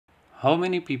How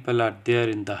many people are there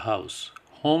in the house?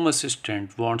 Home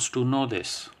Assistant wants to know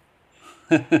this.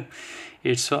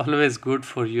 It's always good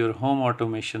for your home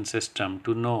automation system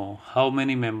to know how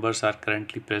many members are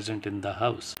currently present in the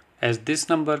house, as this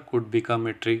number could become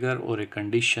a trigger or a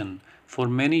condition for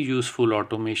many useful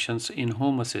automations in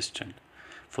Home Assistant.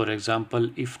 For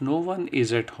example, if no one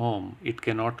is at home, it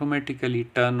can automatically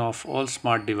turn off all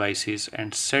smart devices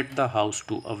and set the house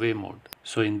to away mode.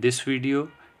 So in this video,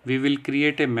 we will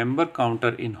create a member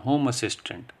counter in Home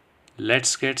Assistant.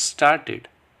 Let's get started.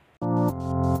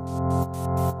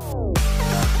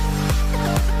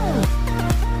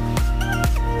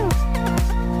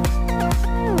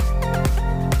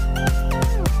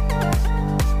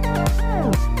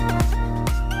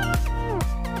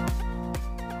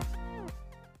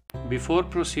 Before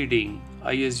proceeding,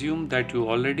 I assume that you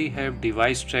already have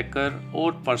device tracker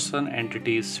or person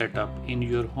entities set up in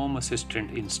your Home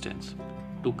Assistant instance.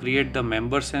 To create the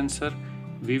member sensor,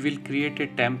 we will create a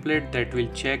template that will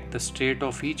check the state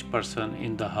of each person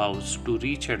in the house to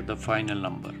reach at the final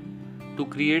number. To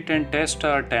create and test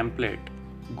our template,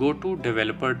 go to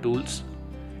Developer Tools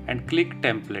and click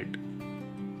Template.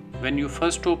 When you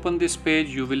first open this page,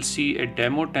 you will see a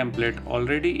demo template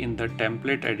already in the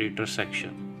Template Editor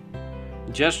section.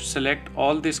 Just select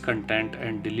all this content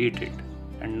and delete it,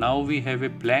 and now we have a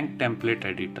blank template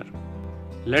editor.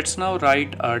 Let's now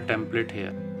write our template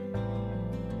here.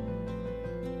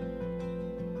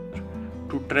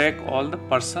 To track all the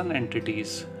person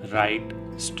entities, write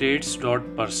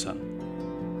states.person.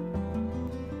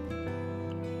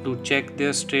 To check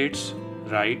their states,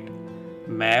 write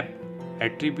map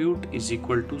attribute is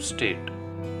equal to state.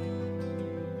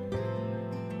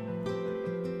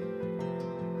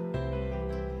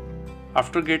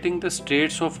 After getting the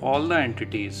states of all the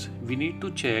entities, we need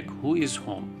to check who is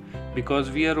home,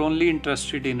 because we are only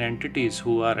interested in entities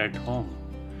who are at home.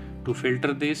 To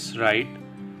filter this, write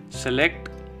select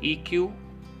EQ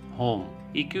home.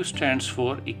 EQ stands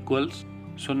for equals,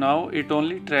 so now it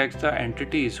only tracks the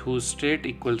entities whose state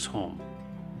equals home.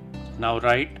 Now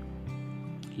write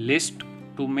list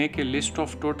to make a list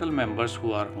of total members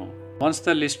who are home. Once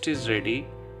the list is ready,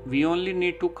 we only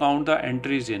need to count the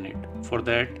entries in it. For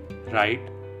that, write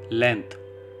length,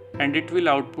 and it will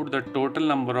output the total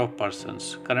number of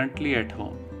persons currently at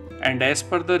home. And as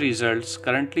per the results,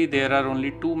 currently there are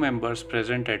only 2 members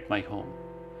present at my home.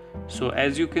 So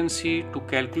as you can see, to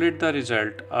calculate the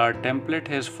result, our template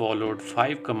has followed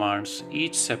 5 commands,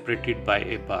 each separated by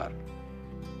a bar.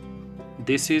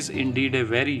 This is indeed a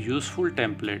very useful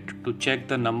template to check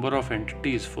the number of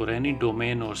entities for any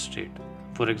domain or state.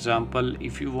 For example,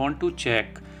 if you want to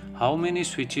check how many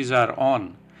switches are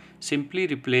on, simply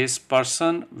replace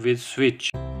person with switch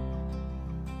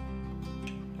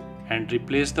and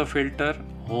replace the filter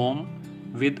home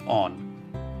with on,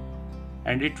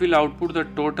 and it will output the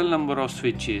total number of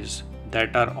switches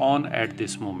that are on at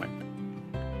this moment.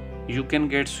 You can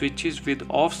get switches with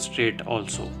off state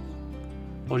also,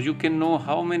 or you can know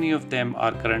how many of them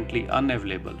are currently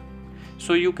unavailable.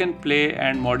 So you can play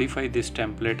and modify this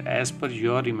template as per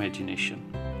your imagination.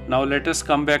 Now let us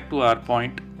come back to our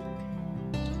point.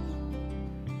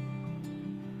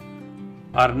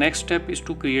 Our next step is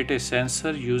to create a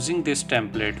sensor using this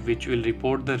template, which will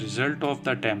report the result of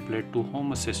the template to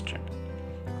Home Assistant.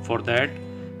 For that,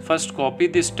 first copy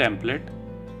this template.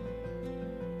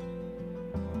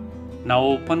 Now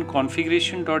open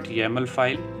configuration.yaml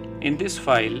file. In this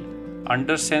file,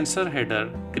 under sensor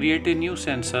header, create a new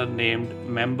sensor named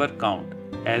member count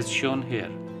as shown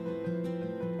here.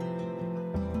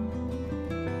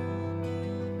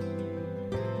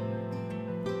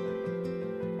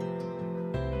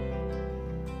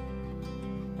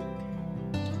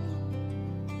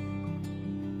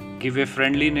 Give a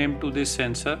friendly name to this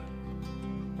sensor.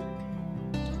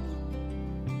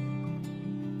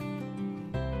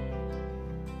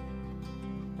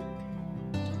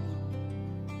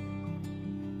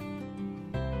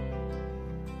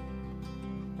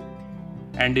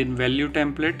 And in value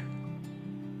template,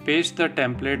 paste the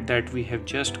template that we have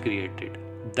just created.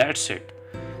 That's it.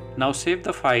 Now save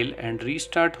the file and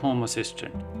restart Home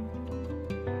Assistant.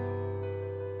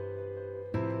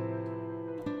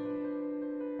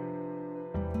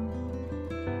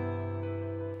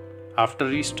 After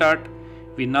restart,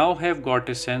 we now have got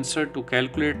a sensor to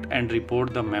calculate and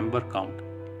report the member count.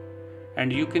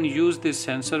 And you can use this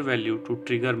sensor value to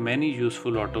trigger many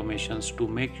useful automations to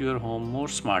make your home more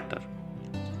smarter.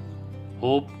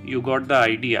 Hope you got the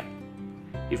idea.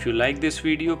 If you like this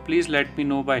video, please let me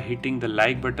know by hitting the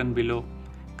like button below.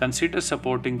 Consider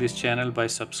supporting this channel by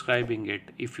subscribing it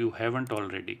if you haven't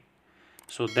already.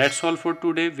 So that's all for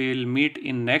today. We will meet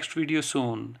in next video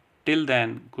soon. Till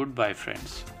then, goodbye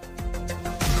friends.